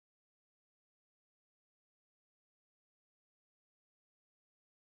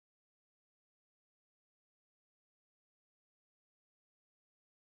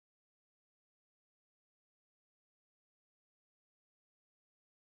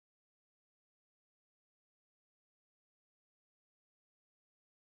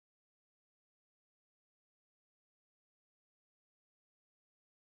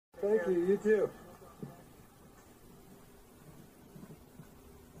Thank you, you too.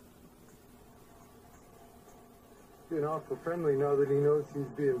 Being awful friendly now that he knows he's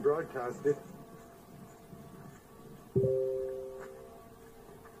being broadcasted.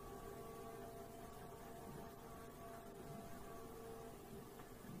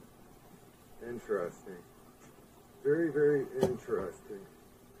 Interesting. Very, very interesting.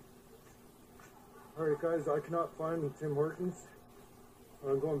 Alright guys, I cannot find Tim Hortons.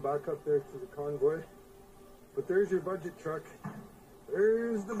 I'm going back up there to the Convoy. But there's your budget truck.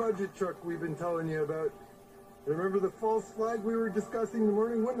 There's the budget truck we've been telling you about. Remember the false flag we were discussing in the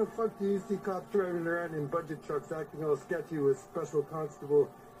morning? When the fuck do you see cops driving around in budget trucks acting all sketchy with special constable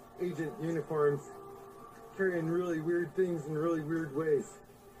agent uniforms, carrying really weird things in really weird ways?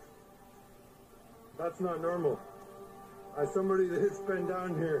 That's not normal. As somebody that's been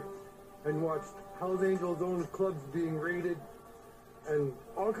down here and watched Hell's Angels own clubs being raided and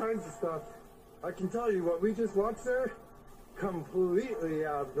all kinds of stuff, I can tell you what we just watched there, completely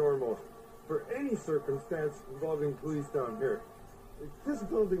abnormal for any circumstance involving police down here. This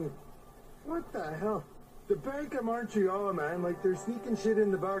building, what the hell? The Bank of Montreal, man, like they're sneaking shit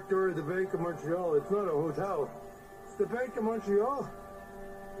in the back door of the Bank of Montreal. It's not a hotel. It's the Bank of Montreal.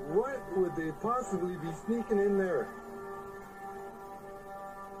 What would they possibly be sneaking in there?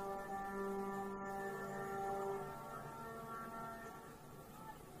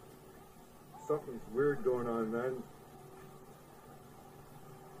 Something's weird going on, man.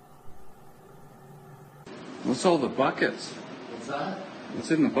 What's all the buckets? What's that? What's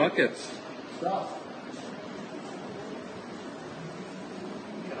in the buckets? Stuff.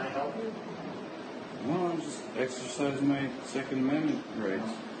 Can I help you? Well, I'm just exercising my Second Amendment rights.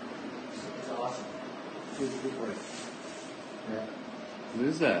 It's awesome. Good for you. Yeah. What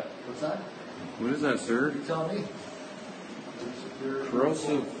is that? What's that? What is that, sir? You tell me.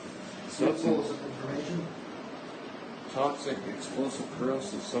 Corrosive substance. Information. Toxic, explosive,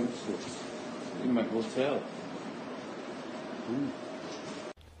 corrosive substance in my hotel.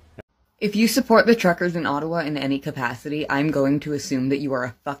 If you support the truckers in Ottawa in any capacity, I'm going to assume that you are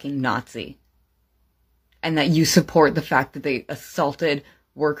a fucking Nazi. And that you support the fact that they assaulted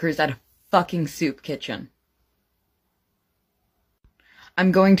workers at a fucking soup kitchen.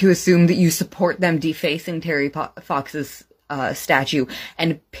 I'm going to assume that you support them defacing Terry Fox's statue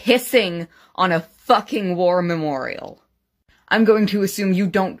and pissing on a fucking war memorial. I'm going to assume you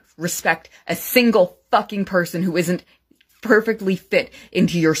don't respect a single fucking person who isn't perfectly fit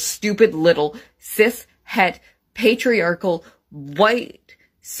into your stupid little cis-het patriarchal white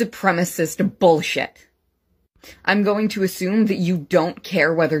supremacist bullshit. I'm going to assume that you don't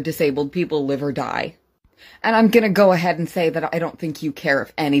care whether disabled people live or die. And I'm gonna go ahead and say that I don't think you care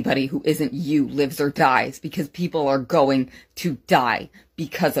if anybody who isn't you lives or dies, because people are going to die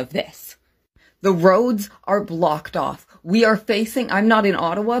because of this. The roads are blocked off. We are facing, I'm not in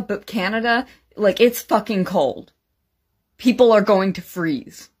Ottawa, but Canada, like, it's fucking cold. People are going to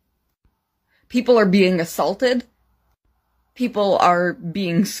freeze. People are being assaulted. People are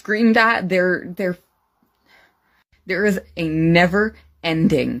being screamed at. There is a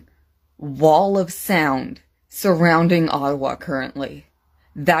never-ending wall of sound surrounding Ottawa currently.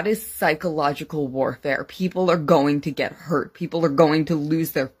 That is psychological warfare. People are going to get hurt. People are going to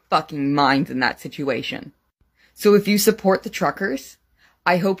lose their fucking minds in that situation. So if you support the truckers,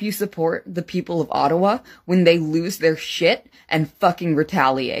 I hope you support the people of Ottawa when they lose their shit and fucking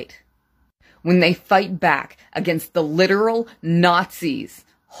retaliate. When they fight back against the literal Nazis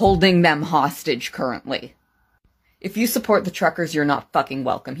holding them hostage currently. If you support the truckers, you're not fucking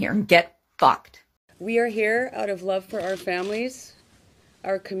welcome here. Get fucked. We are here out of love for our families,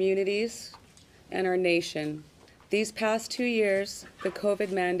 our communities, and our nation. These past 2 years, the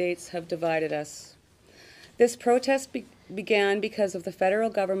COVID mandates have divided us. This protest began because of the federal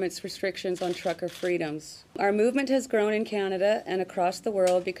government's restrictions on trucker freedoms. Our movement has grown in Canada and across the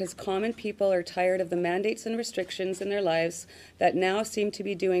world because common people are tired of the mandates and restrictions in their lives that now seem to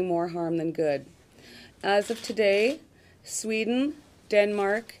be doing more harm than good. As of today, Sweden,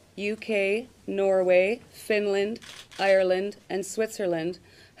 Denmark, UK, Norway, Finland, Ireland, and Switzerland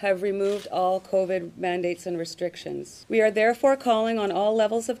have removed all COVID mandates and restrictions. We are therefore calling on all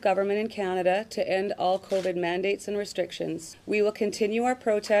levels of government in Canada to end all COVID mandates and restrictions. We will continue our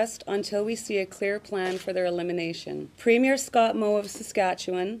protest until we see a clear plan for their elimination. Premier Scott Moe of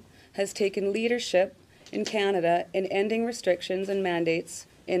Saskatchewan has taken leadership in Canada in ending restrictions and mandates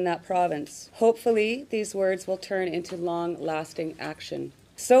in that province. Hopefully, these words will turn into long-lasting action.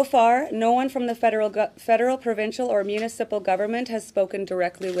 So far, no one from the federal, provincial, or municipal government has spoken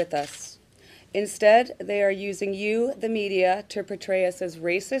directly with us. Instead, they are using you, the media, to portray us as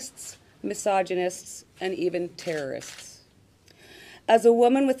racists, misogynists, and even terrorists. As a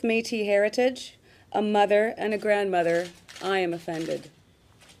woman with Métis heritage, a mother and a grandmother, I am offended.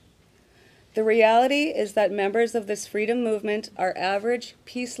 The reality is that members of this freedom movement are average,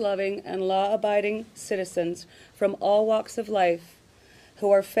 peace-loving, and law-abiding citizens from all walks of life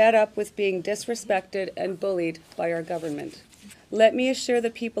who are fed up with being disrespected and bullied by our government. Let me assure the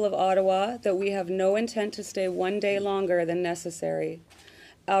people of Ottawa that we have no intent to stay one day longer than necessary.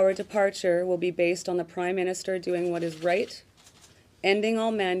 Our departure will be based on the Prime Minister doing what is right, ending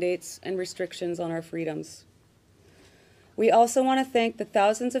all mandates and restrictions on our freedoms. We also want to thank the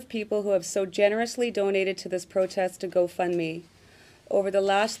thousands of people who have so generously donated to this protest to GoFundMe. Over the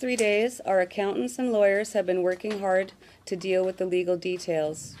last 3 days, our accountants and lawyers have been working hard to deal with the legal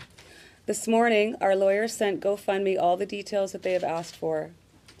details. This morning, our lawyers sent GoFundMe all the details that they have asked for.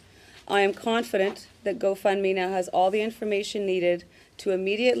 I am confident that GoFundMe now has all the information needed to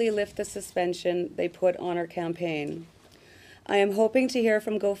immediately lift the suspension they put on our campaign. I am hoping to hear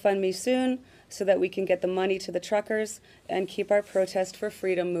from GoFundMe soon so that we can get the money to the truckers and keep our protest for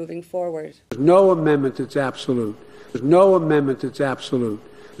freedom moving forward. There's no amendment that's absolute. There's no amendment that's absolute.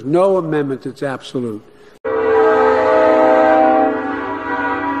 There's no amendment that's absolute.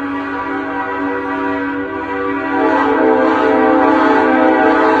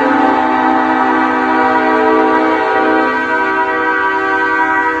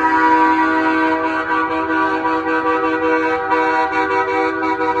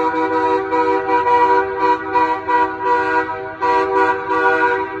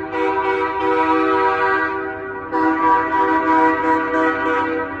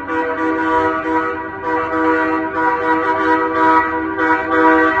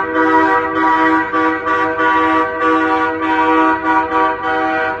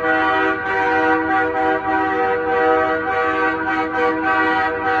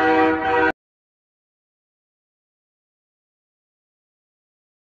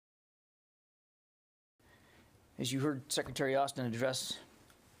 As you heard Secretary Austin address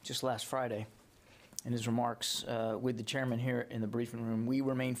just last Friday in his remarks with the chairman here in the briefing room, we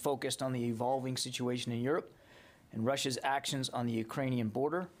remain focused on the evolving situation in Europe and Russia's actions on the Ukrainian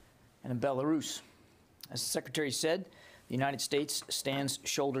border and in Belarus. As the Secretary said, the United States stands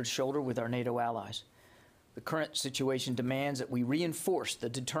shoulder to shoulder with our NATO allies. The current situation demands that we reinforce the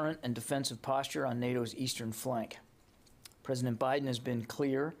deterrent and defensive posture on NATO's eastern flank. President Biden has been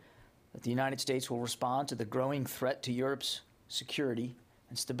clear that the United States will respond to the growing threat to Europe's security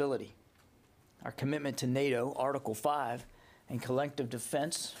and stability. Our commitment to NATO, Article 5, and collective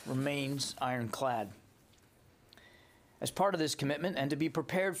defense remains ironclad. As part of this commitment, and to be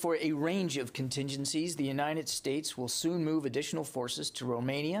prepared for a range of contingencies, the United States will soon move additional forces to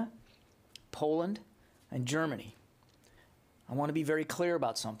Romania, Poland, and Germany. I want to be very clear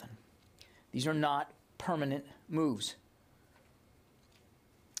about something. These are not permanent moves.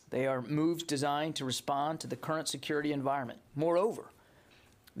 They are moves designed to respond to the current security environment. Moreover,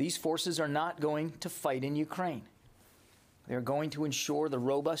 these forces are not going to fight in Ukraine. They are going to ensure the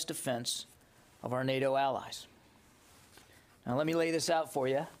robust defense of our NATO allies. Now let me lay this out for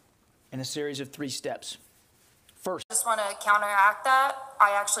you in a series of 3 steps. First, I just want to counteract that.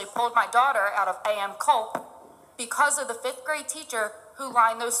 I actually pulled my daughter out of AM Culp because of the 5th grade teacher who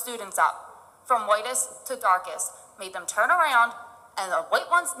lined those students up from whitest to darkest, made them turn around, and the white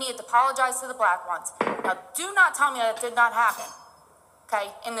ones needed to apologize to the black ones. Now, do not tell me that it did not happen,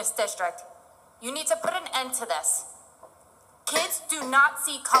 okay, in this district. You need to put an end to this. Kids do not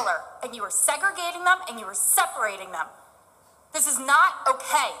see color, and you are segregating them, and you are separating them. This is not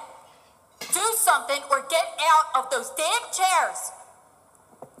okay. Do something or get out of those damn chairs.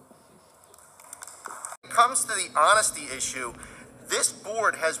 When it comes to the honesty issue, this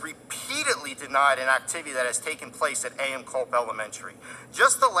board has repeatedly denied an activity that has taken place at AM Culp Elementary.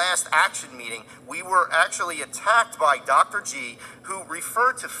 Just the last action meeting, we were actually attacked by Dr. G, who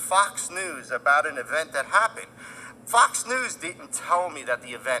referred to Fox News about an event that happened. Fox News didn't tell me that the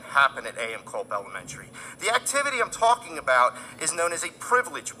event happened at AM Culp Elementary. The activity I'm talking about is known as a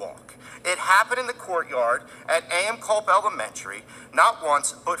privilege walk. It happened in the courtyard at AM Culp Elementary, not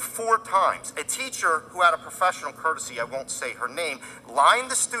once, but 4 times. A teacher who had a professional courtesy, I won't say her name,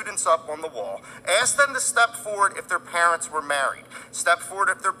 lined the students up on the wall, asked them to step forward if their parents were married, step forward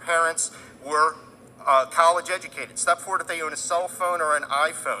if their parents were college educated, step forward if they own a cell phone or an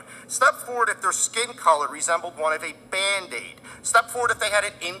iPhone, step forward if their skin color resembled one of a Band-Aid, step forward if they had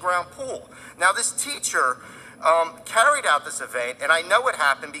an in-ground pool. Now this teacher carried out this event, and I know it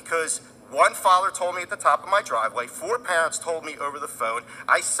happened because One father told me at the top of my driveway. 4 parents told me over the phone.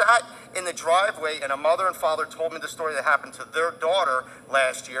 I sat in the driveway and a mother and father told me the story that happened to their daughter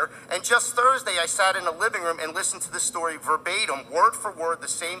last year. And just Thursday, I sat in the living room and listened to the story verbatim, word for word, the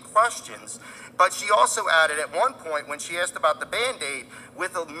same questions. But she also added at one point when she asked about the Band-Aid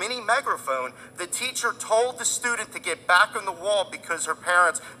with a mini megaphone, the teacher told the student to get back on the wall because her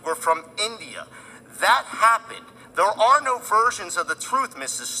parents were from India. That happened. There are no versions of the truth,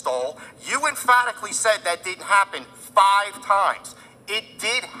 Mrs. Stoll. You emphatically said that didn't happen 5 times. It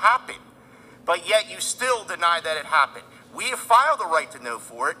did happen, but yet you still deny that it happened. We have filed a right to know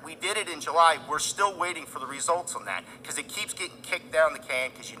for it. We did it in July. We're still waiting for the results on that because it keeps getting kicked down the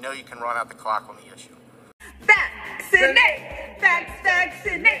can because you know you can run out the clock on the issue. Vaccinate!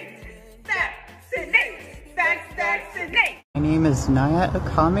 Vaccinate! Vaccinate! Vaccinate! My name is Naya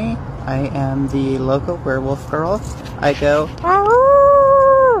Okami. I am the local werewolf girl. I go,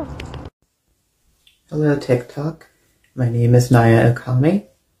 "Arr!" Hello TikTok. My name is Naya Okami,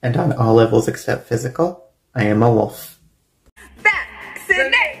 and on all levels except physical, I am a wolf.